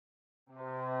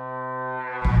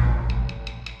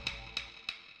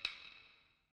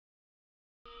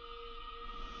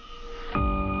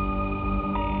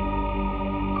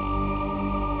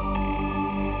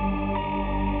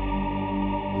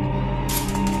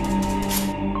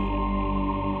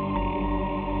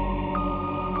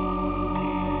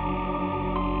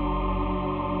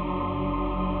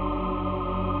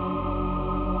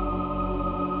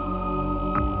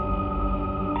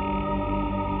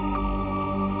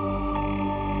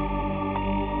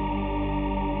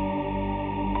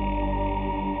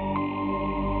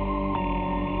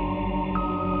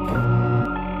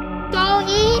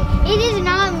It is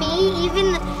not me,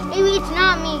 it's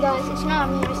not me, guys. It's not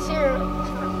me, I swear.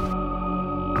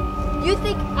 You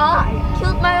think I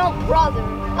killed my own brother?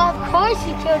 Of course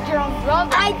you killed your own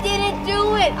brother. I didn't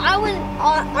do it. I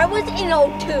was in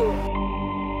O2.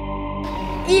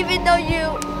 Even though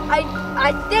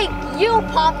I think you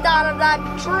popped out of that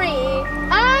tree.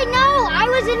 I know. I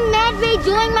was in medbay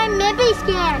doing my medbay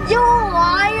scan. You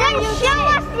liar. Then show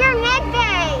us your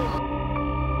medbay.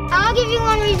 I'll give you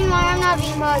one reason why I'm not the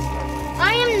imposter.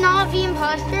 I am not the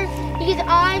imposter because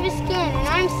I have a skin and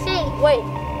I'm safe. Wait,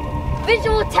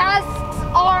 visual tests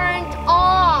aren't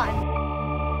on.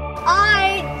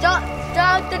 I dug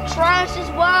the trash as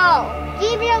well.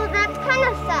 Gabriel, that's kind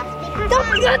of sus because don't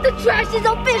forget the trash is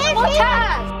a visual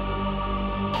test.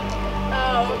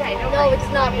 Oh, okay. No, it's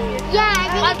not me. Yeah, I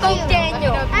think I vote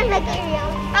Daniel. I'm voting Gabriel.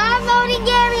 I'm voting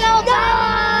Gabriel.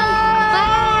 No!